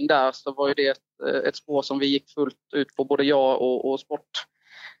en öppning där så var ju det ett spår som vi gick fullt ut på både jag och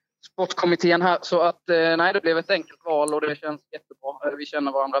sportkommittén här så att nej det blev ett enkelt val och det känns jättebra. Vi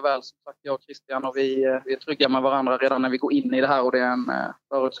känner varandra väl som sagt jag och Christian och vi är trygga med varandra redan när vi går in i det här och det är en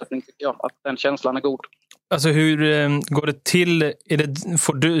förutsättning tycker jag att den känslan är god. Alltså hur går det till?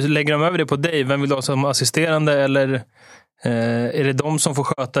 Lägger de över det på dig? Vem vill du ha som assisterande eller är det de som får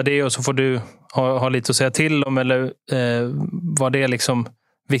sköta det och så får du ha lite att säga till om eller var det liksom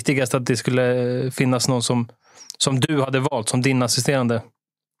viktigast att det skulle finnas någon som du hade valt som din assisterande?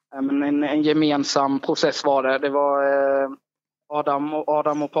 En gemensam process var det. Det var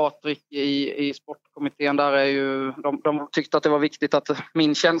Adam och Patrik i sportkommittén. Där är ju, de tyckte att det var viktigt att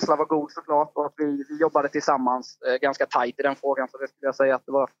min känsla var god såklart och att vi jobbade tillsammans ganska tajt i den frågan. Så det skulle jag säga att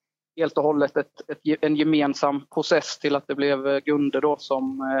det var helt och hållet en gemensam process till att det blev Gunde då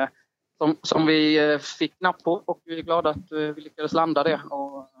som vi fick napp på och vi är glada att vi lyckades landa det.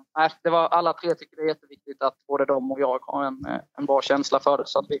 Och, det var alla tre tycker det är jätteviktigt att både de och jag har en bra känsla för det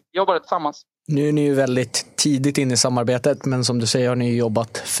så att vi jobbade tillsammans. Nu är ni ju väldigt tidigt in i samarbetet men som du säger har ni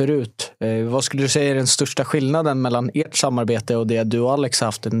jobbat förut. Vad skulle du säga är den största skillnaden mellan ert samarbete och det du och Alex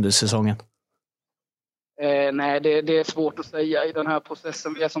haft under säsongen? Nej, det är svårt att säga i den här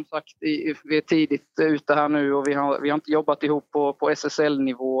processen. Vi är som sagt vi är tidigt ute här nu och vi har inte jobbat ihop på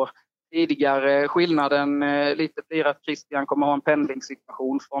SSL-nivå tidigare. Skillnaden lite blir att Christian kommer ha en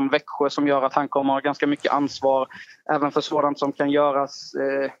pendlingssituation från Växjö som gör att han kommer ha ganska mycket ansvar även för sådant som kan göras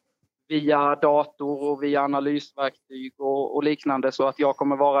via dator och via analysverktyg och liknande så att jag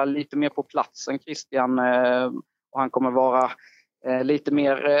kommer vara lite mer på plats än Christian och han kommer vara lite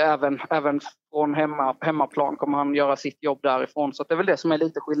mer även från hemmaplan kommer han göra sitt jobb därifrån så att det är väl det som är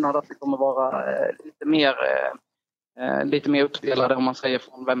lite skillnad att det kommer vara lite mer uppdelade om man säger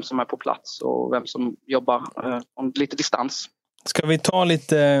från vem som är på plats och vem som jobbar från lite distans. Ska vi ta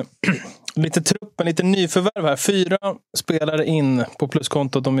lite truppen, lite nyförvärv här. 4 spelare in på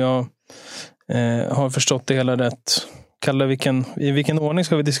pluskontot om jag har förstått det hela rätt. Kalle, i vilken ordning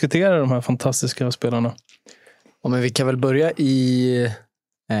ska vi diskutera de här fantastiska spelarna? Ja, men vi kan väl börja i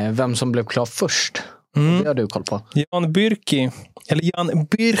vem som blev klar först. Det har du koll på. Jan Byrki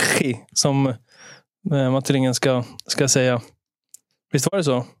som Matringen ska säga. Visst var det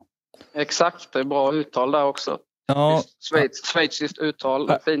så? Exakt, det är bra uttal där också. Ja. Schweiziskt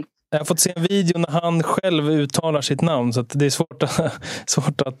uttal, fint. Jag har fått se en video när han själv uttalar sitt namn, så att det är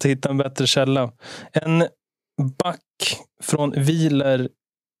svårt att hitta en bättre källa. En back från Wieler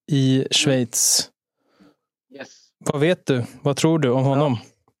i Schweiz. Yes. Vad vet du? Vad tror du om honom? Ja.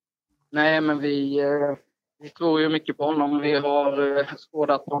 Nej, men vi tror ju mycket på honom. Vi har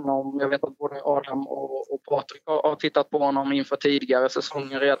skådat honom. Jag vet att både Adam och Patrik har tittat på honom inför tidigare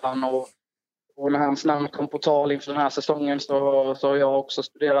säsonger redan. Och när hans namn kom på tal inför den här säsongen så har jag också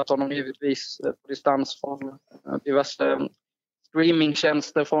studerat honom givetvis på distans från diverse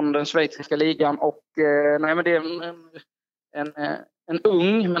streamingtjänster från den schweiziska ligan. Och nej, men det är en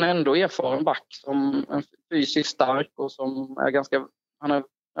ung men ändå erfaren back som är fysiskt stark och som är han är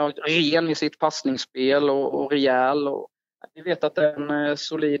ren i sitt passningsspel och rejäl. Och vi vet att det är en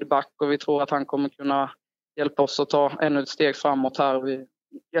solid back och vi tror att han kommer kunna hjälpa oss att ta ännu ett steg framåt här. Vi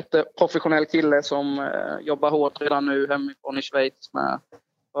jätteprofessionell kille som jobbar hårt redan nu hemifrån i Schweiz med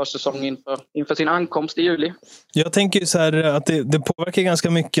försäsong inför sin ankomst i juli. Jag tänker ju så här att det påverkar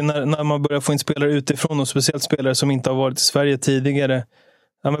ganska mycket när man börjar få in spelare utifrån och speciellt spelare som inte har varit i Sverige tidigare.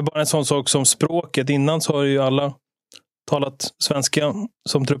 Ja, men bara en sån sak som språket. Innan så har ju alla talat svenska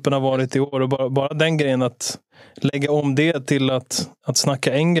som truppen har varit i år och bara den grejen att lägga om det till att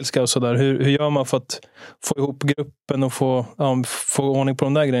snacka engelska och sådär. Hur gör man för att få ihop gruppen och få ordning på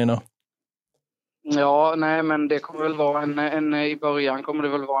de där grejerna? Ja, nej, men det kommer väl vara i början kommer det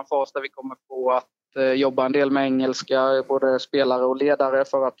väl vara en fas där vi kommer få att jobba en del med engelska, både spelare och ledare,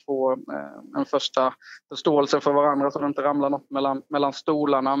 för att få en första förståelse för varandra så det inte ramlar något mellan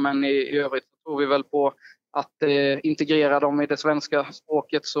stolarna. Men i övrigt tror vi väl på att integrera dem i det svenska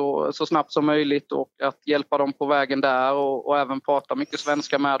språket så snabbt som möjligt och att hjälpa dem på vägen där och även prata mycket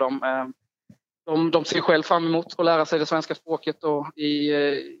svenska med dem. De ser själv fram emot att lära sig det svenska språket och i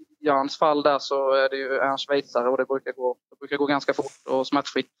Jans fall där så är det ju en schweizare och det brukar gå ganska fort och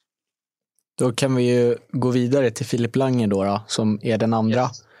smärtfritt. Då kan vi ju gå vidare till Filip Langer då som är den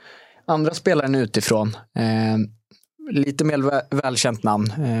andra spelaren utifrån. Lite mer välkänt namn.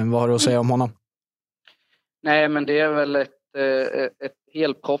 Vad har du att säga om honom? Nej, men det är väl ett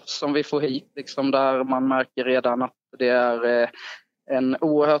helproffs som vi får hit, liksom, där man märker redan att det är en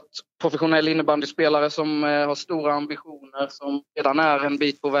oerhört professionell innebandyspelare som har stora ambitioner, som redan är en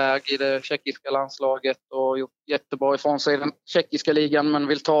bit på väg i det tjeckiska landslaget och gjort jättebra ifrån sig i den tjeckiska ligan, men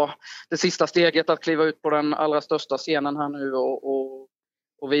vill ta det sista steget att kliva ut på den allra största scenen här nu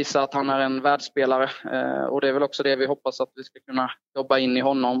och visa att han är en världsspelare. Och det är väl också det vi hoppas att vi ska kunna jobba in i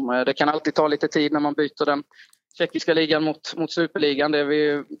honom. Det kan alltid ta lite tid när man byter den tjeckiska ligan mot superligan. Det är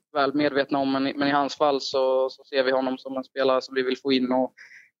vi väl medvetna om, men i hans fall så ser vi honom som en spelare som vi vill få in och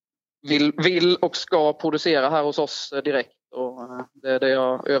vill och ska producera här hos oss direkt. Och det är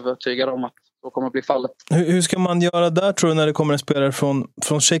jag övertygad om att så kommer bli fallet. Hur ska man göra där, tror du, när det kommer en spelare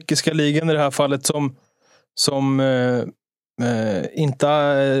från tjeckiska ligan i det här fallet som inte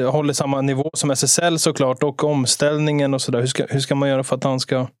håller samma nivå som SSL såklart, och omställningen och sådär. Hur ska man göra för att han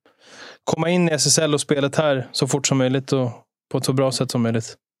ska komma in i SSL och spelet här så fort som möjligt och på ett så bra sätt som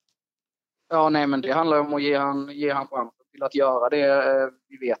möjligt? Ja, nej, men det handlar om att ge han chansen till att göra det.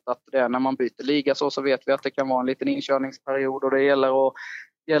 Vi vet att det är när man byter liga så vet vi att det kan vara en liten inkörningsperiod och det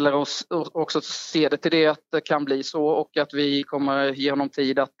gäller att också se det till det att det kan bli så och att vi kommer ge honom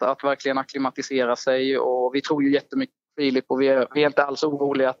tid att verkligen akklimatisera sig. Och vi tror ju jättemycket på Filip och vi är inte alls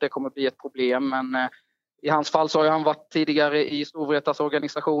oroliga att det kommer bli ett problem, men i hans fall så har han varit tidigare i Storvretas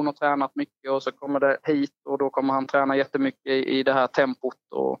organisation och tränat mycket och så kommer det hit och då kommer han träna jättemycket i det här tempot.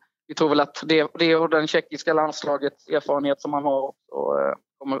 Och vi tror väl att det och den tjeckiska landslagets erfarenhet som han har och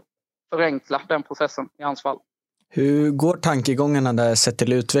kommer förenkla den processen i hans fall. Hur går tankegångarna där sett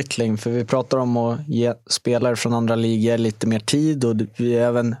till utveckling? För vi pratar om att ge spelare från andra ligor lite mer tid och vi är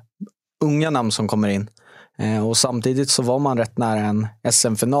även unga namn som kommer in. Och samtidigt så var man rätt nära en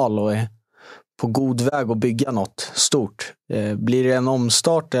SM-final och är på god väg att bygga något stort. Blir det en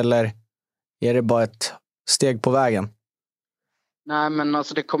omstart eller är det bara ett steg på vägen? Nej, men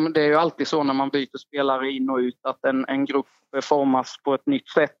alltså det är ju alltid så när man byter spelare in och ut att en grupp formas på ett nytt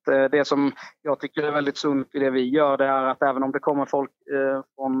sätt. Det som jag tycker är väldigt sunt i det vi gör, det är att även om det kommer folk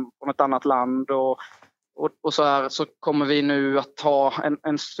från ett annat land och så här, så kommer vi nu att ha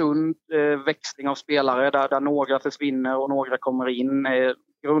en sund växling av spelare där några försvinner och några kommer in.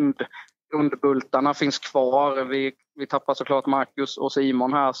 grundbultarna finns kvar. Vi tappar såklart Marcus och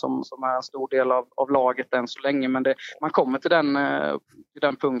Simon här som är en stor del av laget än så länge. Men man kommer till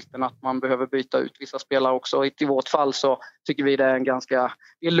den punkten att man behöver byta ut vissa spelare också. I vårt fall så tycker vi det är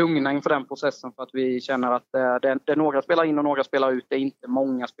vi är lugna inför den processen för att vi känner att det är några spelar in och några spelar ut. Det är inte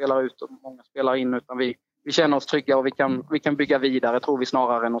många spelar ut och många spelar in, utan vi känner oss trygga och vi kan bygga vidare, tror vi,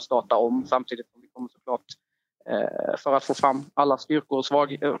 snarare än att starta om. Samtidigt som vi kommer såklart för att få fram alla styrkor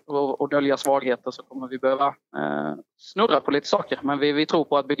och dölja svagheter så kommer vi behöva snurra på lite saker. Men vi tror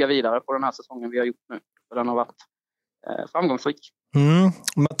på att bygga vidare på den här säsongen vi har gjort nu. För den har varit framgångsrik.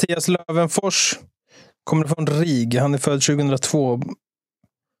 Mattias Lövenfors kommer från RIG. Han är född 2002.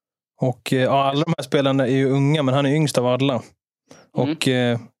 Och alla de här spelarna är ju unga, men han är yngst av alla. Och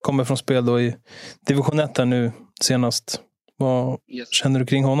kommer från spel då i division 1 här nu senast. Vad känner du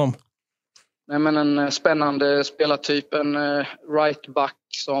kring honom? Nej, men en spännande spelartyp, en right back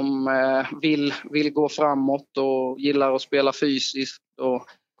som vill gå framåt och gillar att spela fysiskt och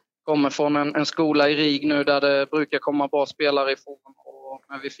kommer från en skola i RIG nu där det brukar komma bra spelare ifrån. Och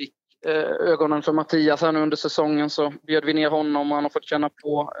när vi fick ögonen för Mattias här nu under säsongen så bjöd vi ner honom och han har fått känna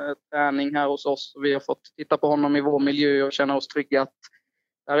på träning här hos oss. Och vi har fått titta på honom i vår miljö och känna oss trygga.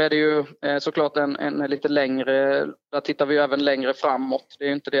 Där är det ju såklart en lite längre, där tittar vi ju även längre framåt. Det är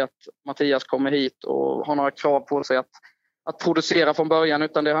ju inte det att Mattias kommer hit och har några krav på sig att producera från början,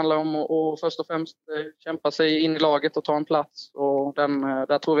 utan det handlar om att först och främst kämpa sig in i laget och ta en plats. Och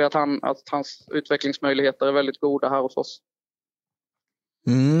där tror vi att hans utvecklingsmöjligheter är väldigt goda här hos oss.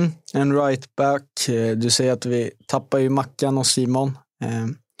 En right back. Du säger att vi tappar ju Mackan och Simon.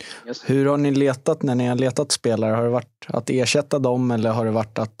 Yes. Hur har ni letat när ni har letat spelare? Har det varit att ersätta dem eller har det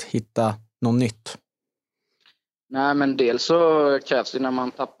varit att hitta något nytt? Nej, men dels så krävs det när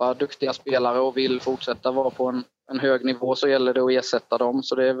man tappar duktiga spelare och vill fortsätta vara på en hög nivå, så gäller det att ersätta dem.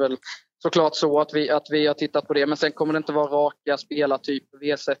 Så det är väl såklart så att vi har tittat på det. Men sen kommer det inte vara raka spelartyper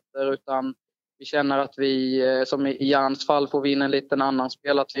vi ersätter, utan vi känner att vi, som i Jans fall, får vi in en liten annan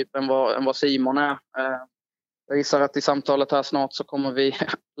spelartyp än vad Simon är. Jag gissar att i samtalet här snart så kommer vi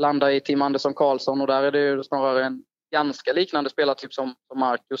landa i Tim Andersson Karlsson, och där är det ju snarare en ganska liknande spelartyp som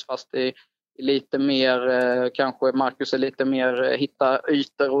Marcus, fast det är lite mer, kanske Marcus är lite mer hitta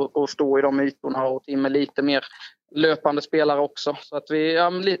ytor och stå i de ytorna, och Tim är lite mer löpande spelare också. Så att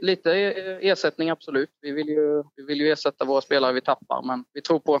lite ersättning absolut. Vi vill ju ersätta våra spelare vi tappar, men vi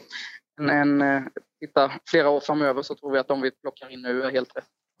tror på titta flera år framöver så tror vi att de vi plockar in nu är helt rätt.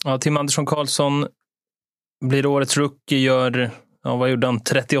 Ja, Tim Andersson Karlsson blir årets rookie, vad gjorde han?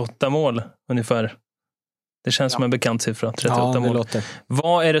 38 mål ungefär. Det känns som en bekant siffra, 38 mål. Låter.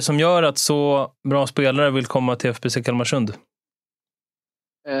 Vad är det som gör att så bra spelare vill komma till FBC Kalmarsund?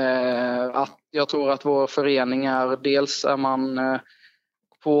 Att jag tror att vår förening dels är man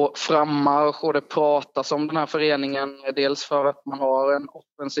på frammarsch och det pratas om den här föreningen, dels för att man har en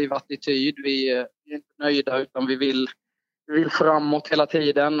offensiv attityd. Vi är inte nöjda, utan vi vill framåt hela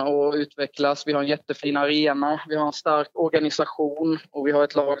tiden och utvecklas. Vi har en jättefin arena, vi har en stark organisation och vi har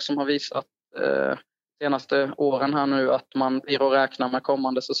ett lag som har visat senaste åren här nu att man blir att räkna med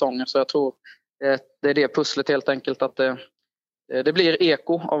kommande säsonger. Så jag tror det är det pusslet helt enkelt, att det blir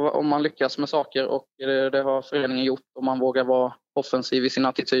eko om man lyckas med saker, och det har föreningen gjort, och man vågar vara offensiv i sin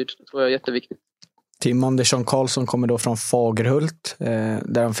attityd. Det tror jag är jätteviktigt. Tim Andersson Karlsson kommer då från Fagerhult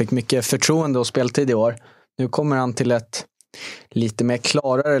där han fick mycket förtroende och speltid i år. Nu kommer han till ett lite mer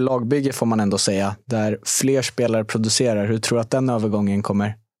klarare lagbygge, får man ändå säga, där fler spelare producerar. Hur tror du att den övergången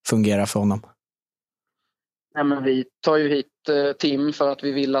kommer fungera för honom? Nej, men vi tar ju hit Tim för att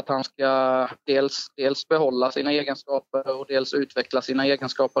vi vill att han ska dels behålla sina egenskaper och dels utveckla sina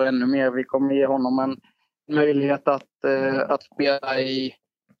egenskaper ännu mer. Vi kommer ge honom en möjlighet att spela i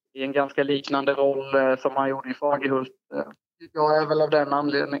en ganska liknande roll som han gjorde i Fagerhult. Jag är väl av den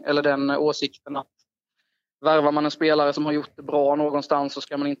anledningen, eller den åsikten, att värvar man en spelare som har gjort det bra någonstans så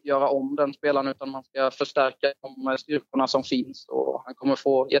ska man inte göra om den spelaren, utan man ska förstärka de styrkorna som finns. Och han kommer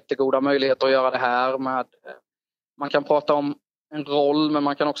få jättegoda möjligheter att göra det här. Man kan prata om en roll, men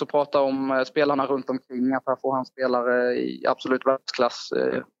man kan också prata om spelarna runt omkring. Att här får han spelare i absolut världsklass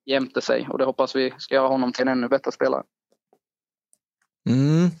jämte sig. Och det hoppas vi ska göra honom till en ännu bättre spelare.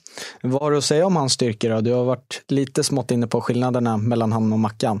 Vad har du att säga om hans styrkor då? Du har varit lite smått inne på skillnaderna mellan han och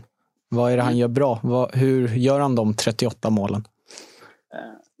Mackan. Vad är det han gör bra? Hur gör han de 38 målen?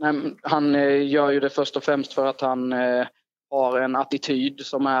 Han gör ju det först och främst för att han har en attityd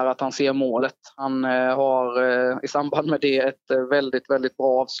som är att han ser målet. Han har i samband med det ett väldigt, väldigt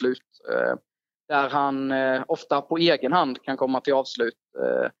bra avslut. Där han ofta på egen hand kan komma till avslut.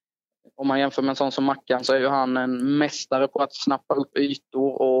 om man jämför med en sån som Mackan så är ju han en mästare på att snappa upp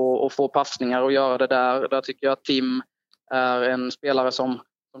ytor och få passningar och göra det där. Där tycker jag att Tim är en spelare som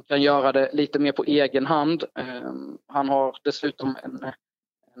kan göra det lite mer på egen hand. Han har dessutom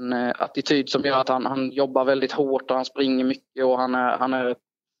en attityd som gör att han jobbar väldigt hårt och han springer mycket och han är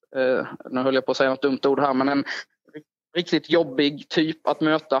nu höll jag på att säga något dumt ord här, men en riktigt jobbig typ att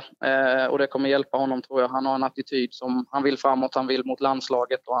möta och det kommer hjälpa honom, tror jag. Han har en attityd som han vill framåt, han vill mot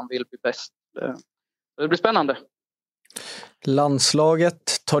landslaget och han vill bli bäst. Det blir spännande.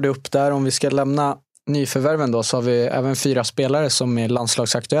 Landslaget tar det upp där. Om vi ska lämna nyförvärven då, så har vi även 4 spelare som är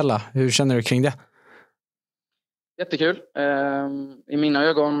landslagsaktuella. Hur känner du kring det? Jättekul. I mina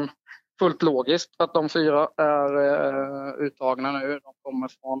ögon fullt logiskt att de 4 är uttagna nu. De kommer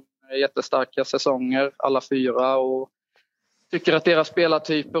från jättestarka säsonger, alla 4, och tycker att deras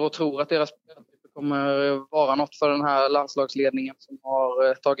spelartyper och tror att deras spelartyper kommer vara något för den här landslagsledningen som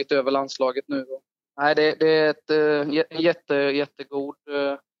har tagit över landslaget nu. Nej, det är ett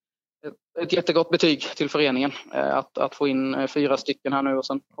jättegott betyg till föreningen att få in 4 stycken här nu, och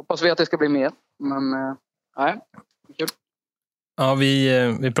sen hoppas vi att det ska bli mer. Men nej, kul. Ja,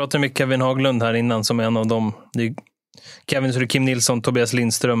 vi pratade med Kevin Haglund här innan som är en av dem. Det är Kevin, så det är Kim Nilsson, Tobias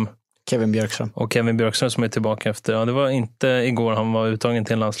Lindström, Kevin Björkström. Och Kevin Björkström som är tillbaka efter. Ja, det var inte igår han var uttagen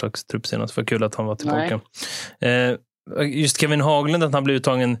till en landslagstrupp senast. Det var kul att han var tillbaka. Just Kevin Haglund, att han blev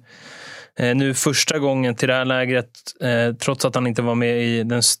uttagen nu första gången till det här lägret, trots att han inte var med i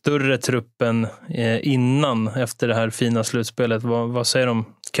den större truppen innan, efter det här fina slutspelet. Vad säger de?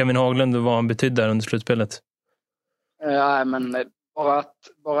 Kevin Haglund, vad han betydde under slutspelet? Nej, men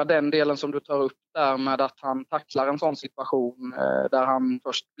bara den delen som du tar upp där med att han tacklar en sån situation där han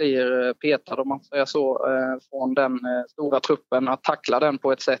först blir petad, om man säger så, från den stora truppen, att tackla den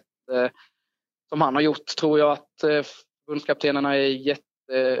på ett sätt som han har gjort, tror jag att förbundskaptenerna är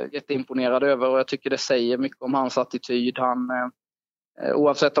jätteimponerade över, och jag tycker det säger mycket om hans attityd.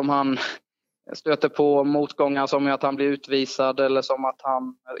 Oavsett om han stöter på motgångar som att han blir utvisad eller som att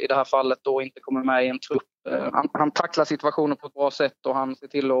han i det här fallet då inte kommer med i en trupp. Han tacklar situationen på ett bra sätt, och han ser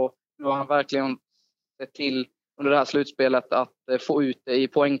till att, nu har han verkligen sett till under det här slutspelet att få ut det i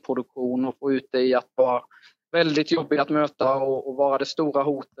poängproduktion och få ut det i att vara väldigt jobbig att möta och vara det stora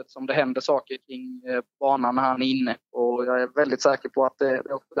hotet som det händer saker kring banan när han är inne. Och jag är väldigt säker på att det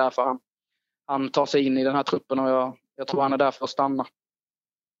är också därför han tar sig in i den här truppen, och jag tror han är där för att stanna.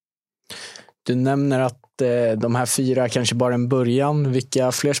 Du nämner att de här 4 kanske bara en början.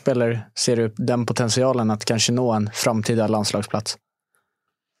 Vilka fler spelare ser du den potentialen att kanske nå en framtida landslagsplats?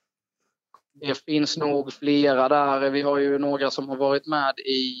 Det finns nog flera där. Vi har ju några som har varit med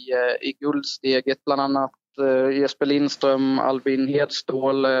i guldsteget, bland annat Jesper Lindström, Albin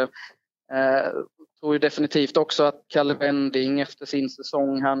Hedstål. Tror ju definitivt också att Kalle Wending efter sin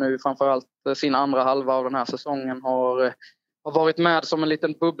säsong här nu, framförallt sin andra halva av den här säsongen, har varit med som en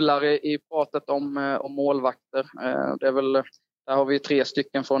liten bubblare i pratet om målvakter. Det är väl, där har vi 3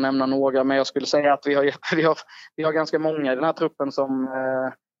 stycken för att nämna några, men jag skulle säga att vi har ganska många i den här truppen som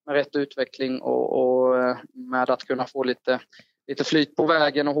med rätt utveckling och med att kunna få lite flyt på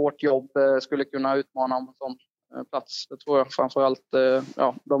vägen och hårt jobb skulle kunna utmana om en sån plats. Det tror jag framförallt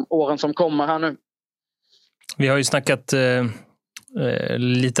de åren som kommer här nu. Vi har ju snackat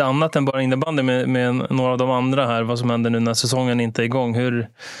lite annat än bara innebandy med några av de andra här, vad som händer nu när säsongen inte är igång.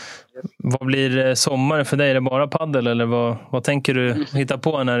 Vad blir sommar för dig? Är det bara paddel, eller vad tänker du hitta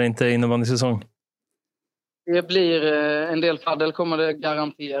på när det inte är innebandysäsong? Det blir en del paddel, kommer det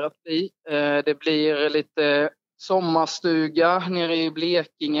garanterat bli. Det blir lite sommarstuga nere i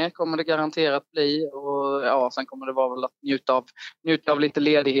Blekinge, kommer det garanterat bli. Och sen kommer det vara väl att njuta av lite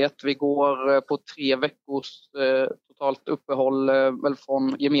ledighet. Vi går på 3 veckors totalt uppehåll väl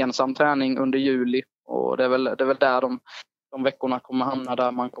från gemensam träning under juli. Och det är väl där de veckorna kommer hamna,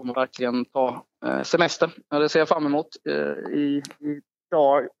 där man kommer verkligen ta semester. Det ser jag fram emot.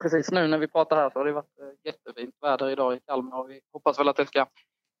 Ja, precis nu när vi pratar här så har det varit jättefint väder idag i Kalmar, och vi hoppas väl att det ska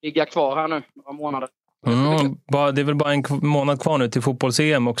ligga kvar här nu några månader. Det är väl bara en månad kvar nu till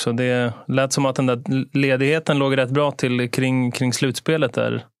fotbolls-EM också. Det lät som att den där ledigheten låg rätt bra till kring slutspelet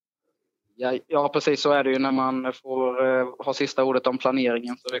där. Ja, precis så är det ju när man får ha sista ordet om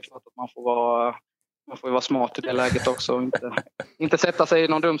planeringen, så det är klart att man får vara smart i det läget också och inte sätta sig i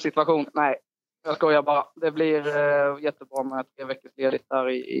någon dum situation. Nej, jag skojar bara. Det blir jättebra med 3 veckors ledigt där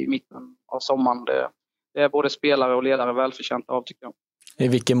i mitten av sommaren. Det är både spelare och ledare välförtjänta av, tycker jag. I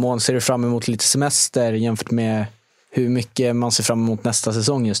vilken mån ser du fram emot lite semester jämfört med hur mycket man ser fram emot nästa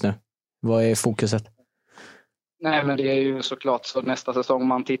säsong just nu? Vad är fokuset? Nej, men det är ju såklart så nästa säsong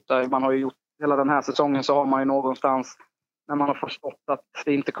man har ju gjort hela den här säsongen, så har man ju någonstans när man har förstått att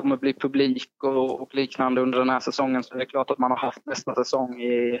det inte kommer bli publik och liknande under den här säsongen, så är det klart att man har haft nästa säsong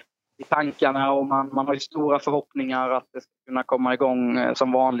i tankarna, och man har ju stora förhoppningar att det ska kunna komma igång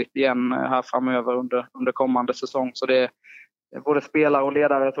som vanligt igen här framöver under kommande säsong. Så det både spelare och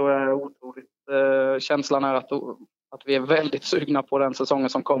ledare tror jag är otroligt. Känslan är att vi är väldigt sugna på den säsongen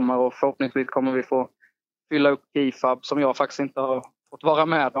som kommer, och förhoppningsvis kommer vi få fylla upp KIFAB, som jag faktiskt inte har fått vara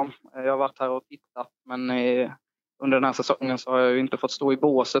med om. Jag har varit här och tittat, men under den här säsongen så har jag ju inte fått stå i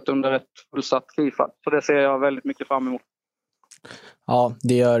båset under ett fullsatt KIFAB. Så det ser jag väldigt mycket fram emot. Ja,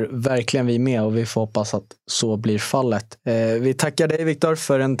 det gör verkligen vi med, och vi får hoppas att så blir fallet. Vi tackar dig, Viktor,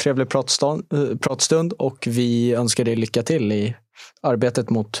 för en trevlig pratstund, och vi önskar dig lycka till i arbetet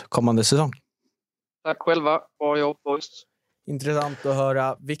mot kommande säsong. Tack själva. Bra jobb, boys. Intressant att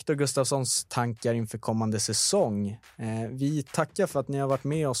höra Viktor Gustafssons tankar inför kommande säsong. Vi tackar för att ni har varit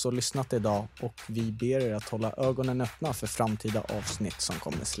med oss och lyssnat idag, och vi ber er att hålla ögonen öppna för framtida avsnitt som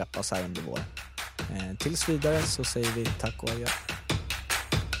kommer släppas här under våren. Tills vidare så säger vi tack och adjö.